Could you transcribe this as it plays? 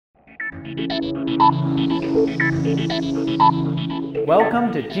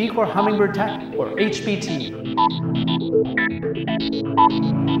Welcome to G-Core Hummingbird Tech, or HBT.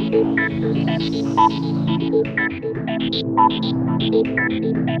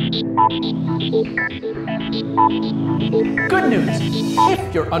 Good news!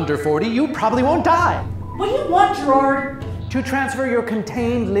 If you're under 40, you probably won't die. What do you want, Gerard? To transfer your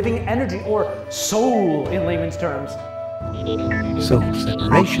contained living energy, or soul in layman's terms. Soul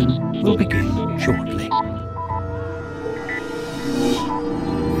separation will begin shortly.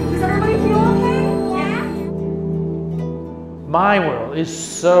 Does everybody feel okay? Yeah? My world is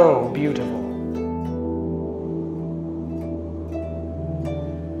so beautiful.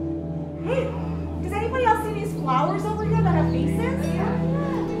 Hey, does anybody else see these flowers over here that have faces?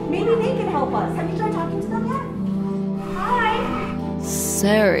 Maybe they can help us. Have you tried talking to them yet? Hi!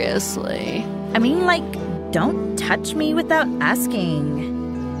 Seriously. I mean, like, don't touch me without asking.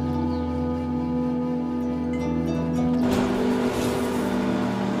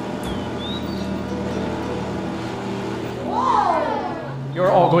 You're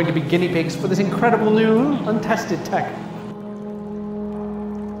all going to be guinea pigs for this incredible new, untested tech.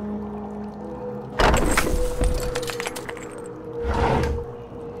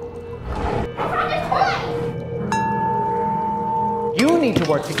 You need to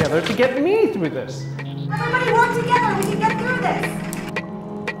work together to get me through this. Everybody work together, we can get through this.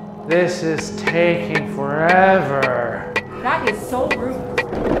 This is taking forever. That is so rude.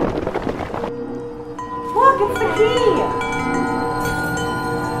 Look, it's the key!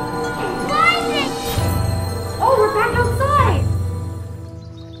 Oh, we're back outside!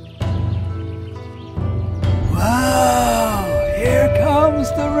 Wow! Here comes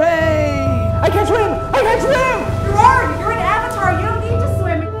the rain! I can't swim! I can't swim! Gerard, you're an avatar, you don't need to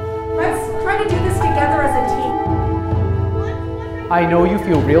swim. Let's try to do this together as a team. I know you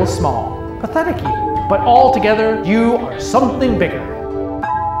feel real small, pathetic even, but all together, you are something bigger.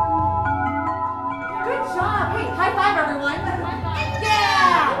 Good job! Hey, high five, everyone!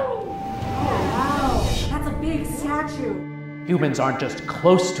 Yeah! Oh, wow, that's a big statue. Humans aren't just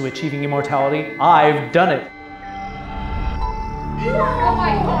close to achieving immortality, I've done it. Oh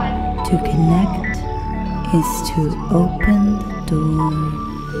my god! To connect is to open the door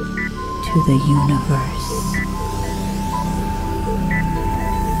to the universe.